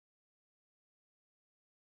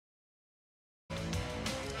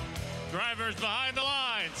Drivers behind the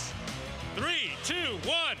lines. 3, 2,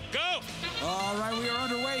 1, go. All right, we are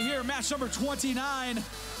underway here. Match number 29.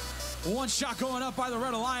 One shot going up by the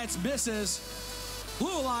Red Alliance, misses.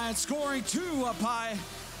 Blue Alliance scoring 2 up high.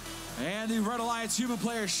 And the Red Alliance human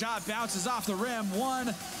player shot bounces off the rim.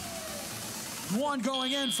 One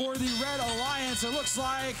going in for the Red Alliance. It looks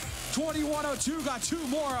like 21-02 got 2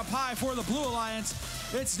 more up high for the Blue Alliance.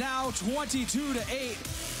 It's now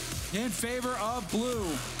 22-8 in favor of Blue.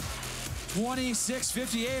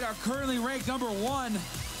 26-58 are currently ranked number 1.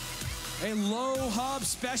 A low hub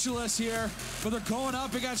specialist here, but they're going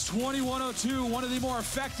up against 21-02, one of the more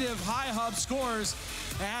effective high hub scores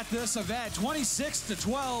at this event.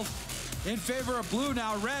 26-12 in favor of Blue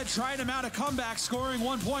now. Red trying to mount a comeback, scoring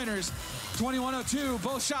 1-pointers. 21-02,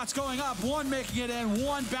 both shots going up, one making it in,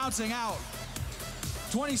 one bouncing out.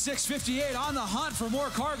 26-58 on the hunt for more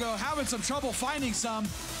cargo, having some trouble finding some.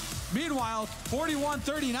 Meanwhile,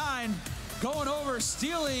 41-39 going over,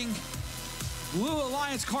 stealing Blue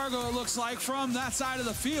Alliance cargo, it looks like, from that side of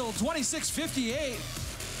the field. 26-58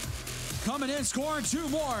 coming in, scoring 2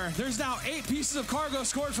 more. There's now 8 pieces of cargo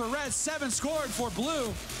scored for Red, 7 scored for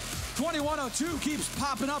Blue. 21-02 keeps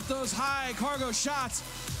popping up those high cargo shots,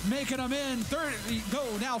 making them in.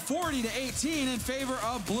 Now 40-18 in favor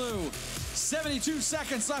of Blue. 72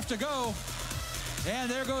 seconds left to go.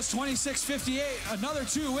 And there goes 26-58, another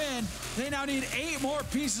 2 in. They now need 8 more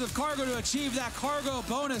pieces of cargo to achieve that cargo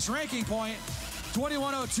bonus ranking point.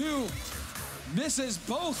 21-02 misses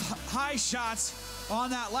both high shots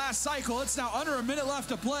on that last cycle. It's now under a minute left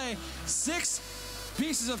to play. 6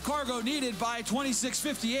 pieces of cargo needed by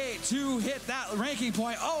 26-58 to hit that ranking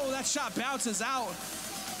point. Oh, that shot bounces out.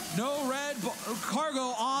 No red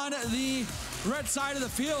cargo on the red side of the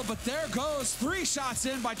field, but there goes 3 shots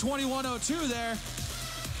in by 21-02 there.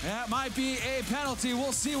 That might be a penalty.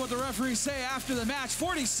 We'll see what the referees say after the match.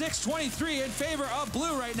 46-23 in favor of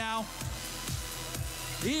Blue right now.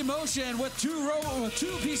 Emotion with 2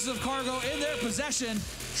 pieces of cargo in their possession,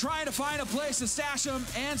 trying to find a place to stash them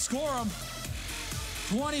and score them.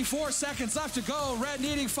 24 seconds left to go. Red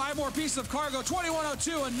needing 5 more pieces of cargo.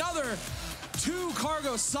 21-02, another 2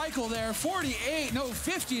 cargo cycle there.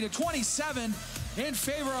 50-27 in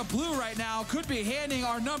favor of Blue right now. Could be handing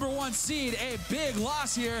our number 1 seed a big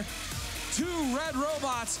loss here. 2 red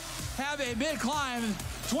robots have a mid climb.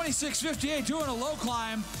 26-58 doing a low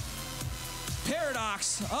climb.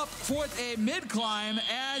 Paradox up for a mid climb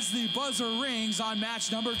as the buzzer rings on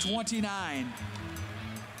match number 29.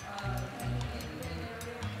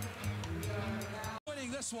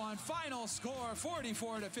 Winning this one, final score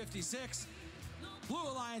 44-56. Blue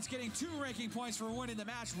Alliance getting 2 ranking points for winning the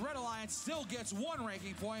match. Red Alliance still gets 1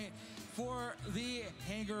 ranking point for the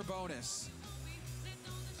hanger bonus.